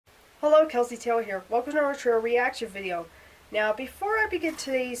Hello, Kelsey Taylor here. Welcome to our trailer reaction video. Now, before I begin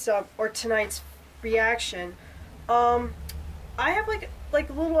today's or tonight's reaction, I have like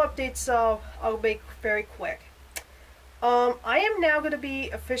little updates. I'll make very quick. I am now going to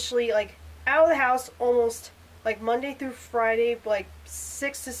be officially out of the house almost Monday through Friday,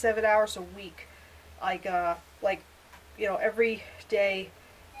 6 to 7 hours a week, every day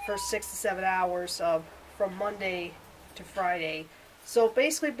for 6 to 7 hours from Monday to Friday. So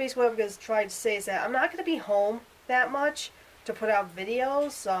basically what I'm going to try to say is that I'm not going to be home that much to put out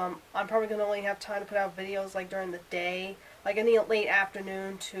videos. I'm probably going to only have time to put out videos during the day, in the late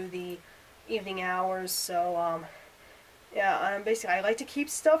afternoon to the evening hours. So yeah, basically I like to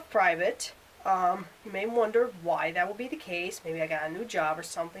keep stuff private. You may wonder why that will be the case. Maybe I got a new job or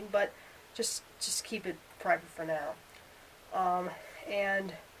something, but just keep it private for now. I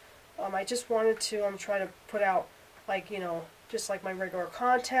just wanted to try to put out just my regular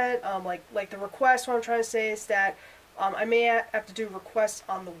content. Like the request, what I'm trying to say is that I may have to do requests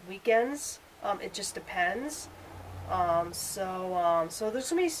on the weekends. It just depends. So there's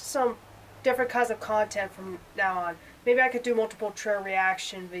gonna be some different kinds of content from now on. Maybe I could do multiple trailer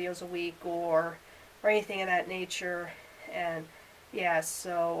reaction videos a week or anything of that nature. And yeah,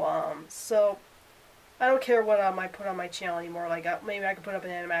 so I don't care what I might put on my channel anymore. Maybe I could put up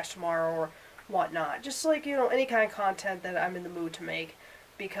an Animash tomorrow or whatnot. Just any kind of content that I'm in the mood to make,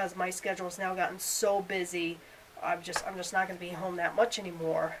 because my schedule has now gotten so busy. I'm just not going to be home that much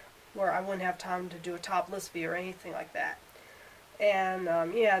anymore, where I wouldn't have time to do a top list video or anything like that. And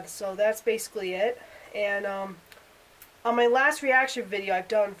yeah, so that's basically it. And on my last reaction video I've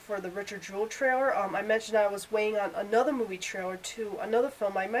done for the Richard Jewell trailer, I mentioned I was waiting on another movie trailer to another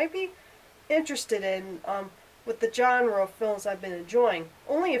film I might be interested in with the genre of films I've been enjoying.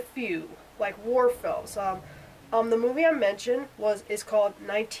 Only a few, like war films. The movie I mentioned is called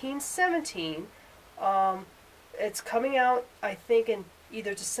 1917. It's coming out, I think, in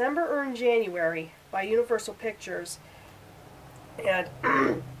either December or in January by Universal Pictures. And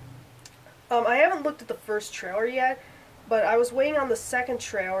I haven't looked at the first trailer yet, but I was waiting on the second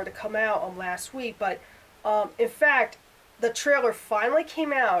trailer to come out last week. But in fact, the trailer finally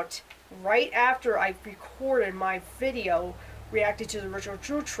came out right after I recorded my video reacting to the Richard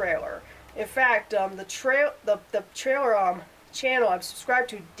Jewell trailer. In fact, the trailer channel I'm subscribed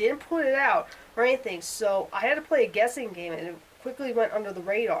to didn't put it out or anything, so I had to play a guessing game, and it quickly went under the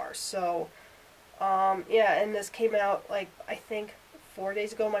radar. So yeah, and this came out I think 4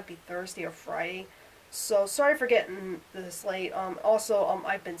 days ago. It might be Thursday or Friday. So sorry for getting this late. Also,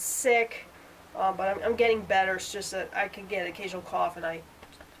 I've been sick, but I'm getting better. It's just that I can get an occasional cough, and I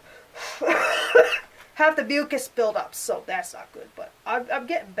have the mucus build up, so that's not good. But I'm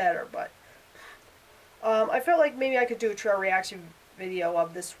getting better. But I felt like maybe I could do a trailer reaction video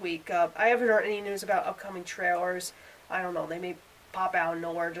of this week. I haven't heard any news about upcoming trailers. I don't know, they may pop out of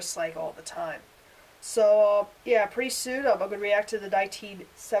nowhere just all the time. So yeah, pretty soon I'm going to react to the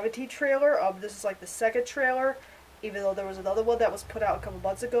 1917 trailer. This is the second trailer, even though there was another one that was put out a couple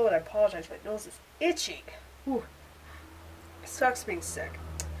months ago, and I apologize, my nose is itchy. Whew. It sucks being sick.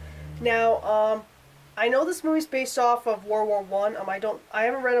 Now, I know this movie's based off of World War I. I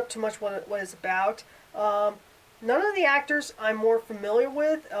haven't read up too much what it's about. None of the actors I'm more familiar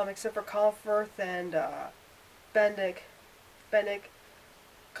with, except for Colin Firth and Benedict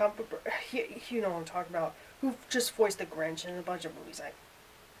Cumberbatch. You know what I'm talking about. Who just voiced the Grinch in a bunch of movies. I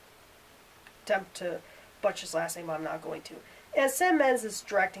attempt to butcher his last name, but I'm not going to. And Sam Mendes is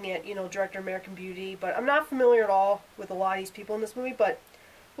directing it, director of American Beauty, but I'm not familiar at all with a lot of these people in this movie. But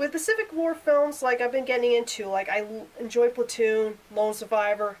with Pacific War films, I've been getting into, I enjoy Platoon, Lone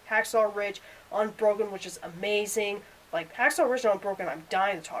Survivor, Hacksaw Ridge, Unbroken, which is amazing. Hacksaw Ridge and Unbroken, I'm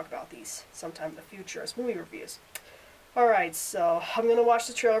dying to talk about these sometime in the future as movie reviews. Alright, so I'm going to watch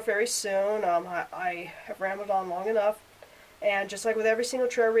the trailer very soon. I have rambled on long enough. And just like with every single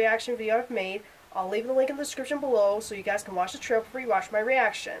trailer reaction video I've made, I'll leave the link in the description below so you guys can watch the trailer before you watch my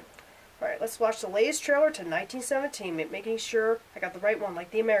reaction. Alright, let's watch the latest trailer to 1917, making sure I got the right one, like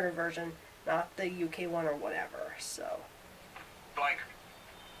the American version, not the UK one or whatever. So, Blank.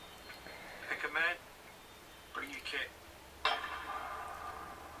 Pick a man, bring your kit.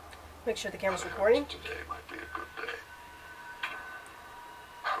 Make sure the camera's recording. Today might be a good day.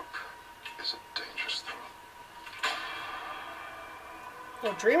 Hope is a dangerous thing.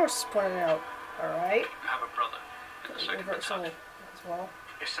 Well, DreamWorks is pointing out. Alright. You have a brother. Universal as well.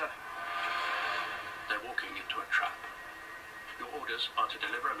 Yes, sir. They're walking into a trap. Your orders are to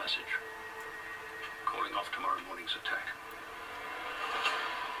deliver a message, calling off tomorrow morning's attack.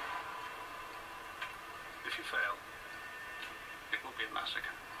 If you fail, it will be a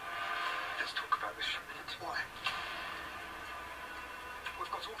massacre. about this shipment. Why?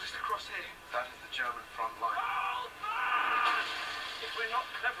 We've got orders to cross here. That is the German front line. If we're not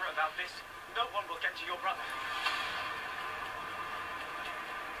clever about this, no one will get to your brother.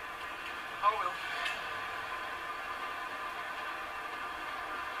 I will.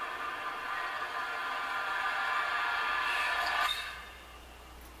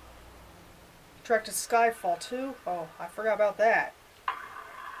 Directed Skyfall 2? Oh, I forgot about that.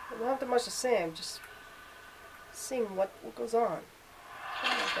 I don't have that much to say, I'm just seeing what goes on.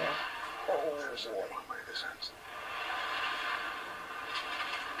 Oh, There's only one way this ends.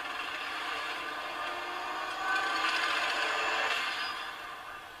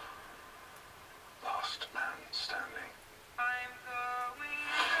 Last man standing. I'm going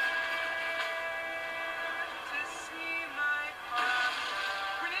to see my father.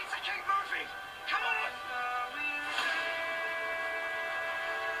 We need to keep moving! Come on!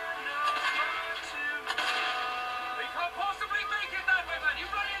 We can't possibly make it that way, man! You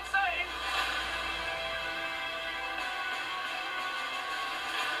bloody insane!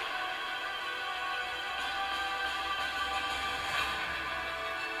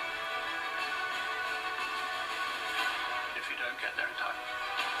 If you don't get there in time,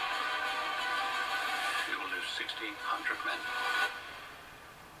 you will lose 1,600 men.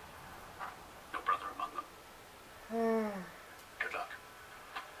 Your brother among them. Good luck.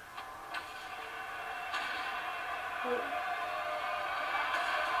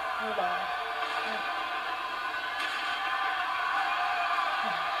 Hold on.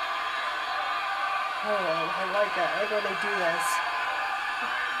 Hold on, I like that. I like when they do this.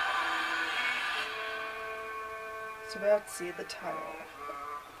 So we have to see the title.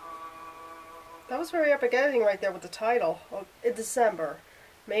 That was very epic editing right there with the title. Oh, in December.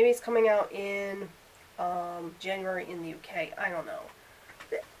 Maybe it's coming out in January in the UK. I don't know.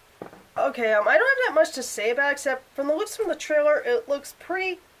 Okay, I don't have that much to say about it, except from the looks from the trailer, it looks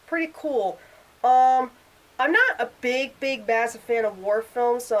pretty cool. I'm not a big massive fan of war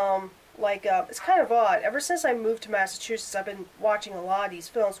films. It's kind of odd. Ever since I moved to Massachusetts, I've been watching a lot of these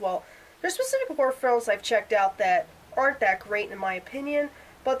films. Well, there's specific war films I've checked out that aren't that great in my opinion,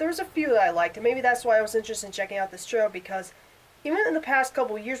 but there's a few that I liked, and maybe that's why I was interested in checking out this trailer, because even in the past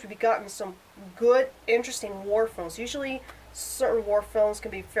couple of years, we've gotten some good, interesting war films. Usually, certain war films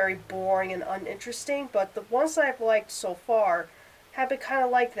can be very boring and uninteresting, but the ones that I've liked so far have been kind of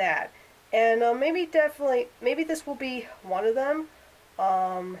like that. And maybe this will be one of them.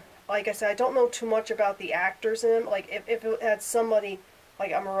 Like I said, I don't know too much about the actors in them. Like, if it had somebody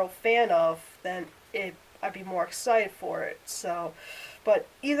like I'm a real fan of, then I'd be more excited for it. So, but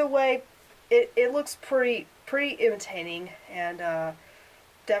either way, it looks pretty imitating, and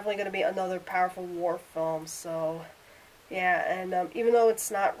definitely going to be another powerful war film. So, yeah, and even though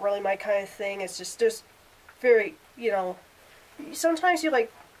it's not really my kind of thing, it's just very, sometimes you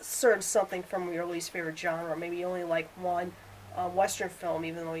like something from your least favorite genre. Maybe you only like one Western film,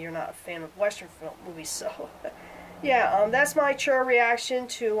 even though you're not a fan of Western film movies. So, yeah, that's my trailer reaction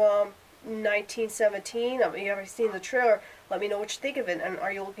to 1917. If you haven't seen the trailer, let me know what you think of it, and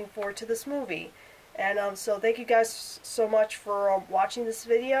are you looking forward to this movie? And so thank you guys so much for watching this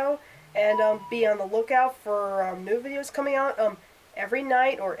video, and be on the lookout for new videos coming out every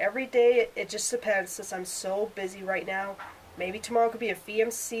night or every day. It just depends, since I'm so busy right now. Maybe tomorrow could be a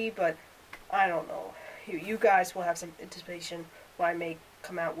VMC, but I don't know. You guys will have some anticipation what I may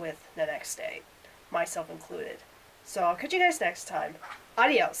come out with the next day, myself included. So I'll catch you guys next time.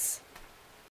 Adios.